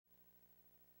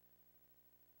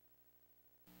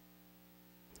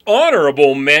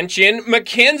Honorable mention,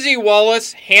 Mackenzie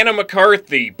Wallace, Hannah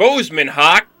McCarthy, Bozeman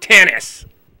Hawk Tennis.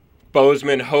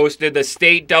 Bozeman hosted the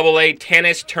state AA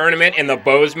tennis tournament and the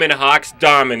Bozeman Hawks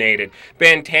dominated.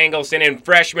 Ben Tangleson and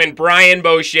freshman Brian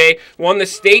Boucher won the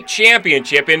state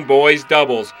championship in boys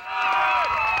doubles.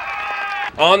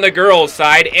 On the girls'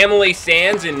 side, Emily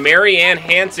Sands and Marianne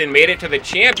Hansen made it to the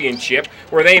championship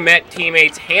where they met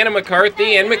teammates Hannah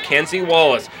McCarthy and Mackenzie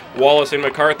Wallace. Wallace and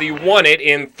McCarthy won it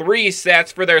in 3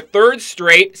 sets for their 3rd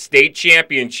straight state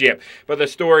championship. But the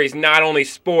story's not only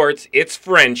sports, it's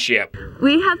friendship.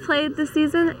 We have played this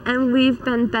season and we've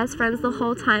been best friends the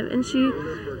whole time, and she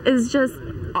is just,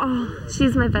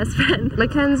 she's my best friend.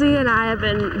 Mackenzie and I have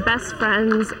been best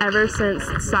friends ever since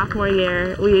sophomore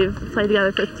year. We've played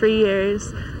together for 3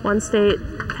 years, one state,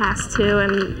 past 2,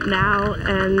 and now,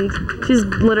 and she's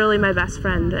literally my best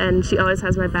friend, and she always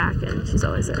has my back, and she's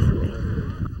always there for me.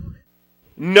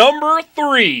 Number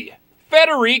 3,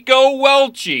 Federico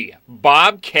Welchie,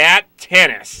 Bobcat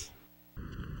Tennis.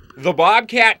 The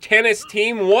Bobcat Tennis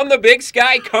team won the Big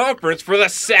Sky Conference for the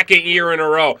 2nd year in a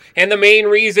row, and the main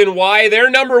reason why, they're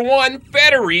number 1,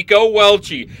 Federico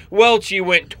Welchie. Welchie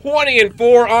went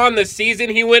 20-4 on the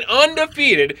season. He went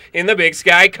undefeated in the Big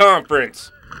Sky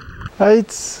Conference. I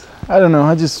don't know,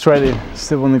 I just try to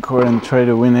step on the court and try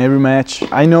to win every match.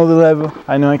 I know the level,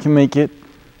 I know I can make it,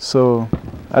 so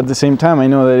at the same time I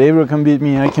know that everyone can beat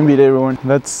me, I can beat everyone.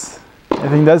 I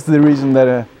think that's the reason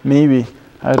that maybe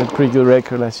I had a pretty good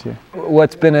record last year.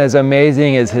 What's been as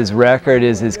amazing as his record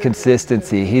is his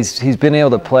consistency. He's been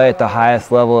able to play at the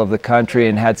highest level of the country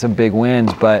and had some big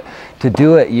wins, but to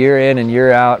do it year in and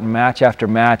year out and match after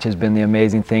match has been the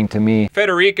amazing thing to me.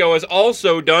 Federico has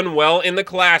also done well in the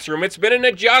classroom. It's been an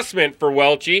adjustment for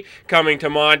Welchie coming to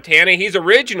Montana. He's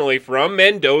originally from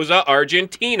Mendoza,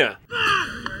 Argentina.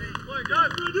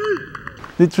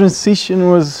 The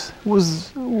transition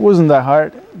wasn't that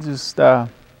hard. Just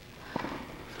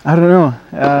I don't know.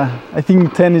 I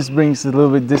think tennis brings a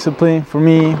little bit discipline for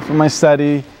me, for my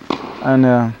study,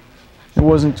 and it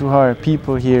wasn't too hard.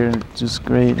 People here are just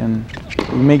great, and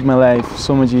it made my life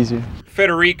so much easier.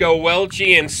 Federico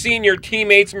Welchie and senior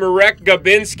teammates Marek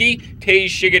Gabinski, Tej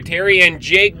Shigateri, and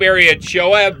Jake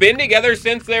Barry-Ochoa have been together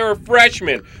since they were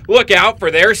freshmen. Look out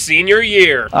for their senior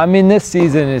year. I mean, this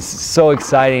season is so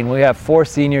exciting. We have 4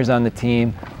 seniors on the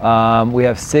team. We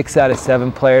have 6 out of 7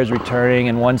 players returning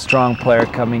and 1 strong player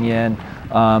coming in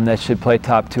that should play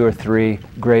top 2 or 3.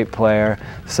 Great player.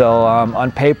 So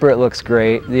on paper it looks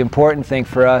great. The important thing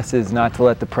for us is not to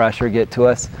let the pressure get to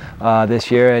us this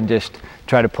year and just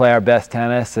try to play our best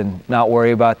tennis and not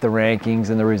worry about the rankings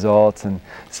and the results and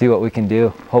see what we can do.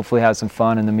 Hopefully have some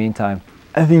fun in the meantime.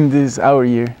 I think this is our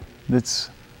year.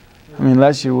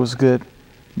 Last year was good,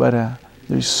 but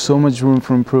there's so much room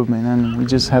for improvement, and we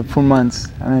just have 4 months,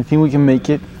 and I think we can make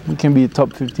it. We can be a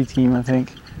top 50 team, I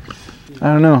think.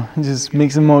 I don't know, just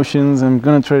mixed emotions. I'm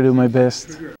gonna try to do my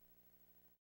best.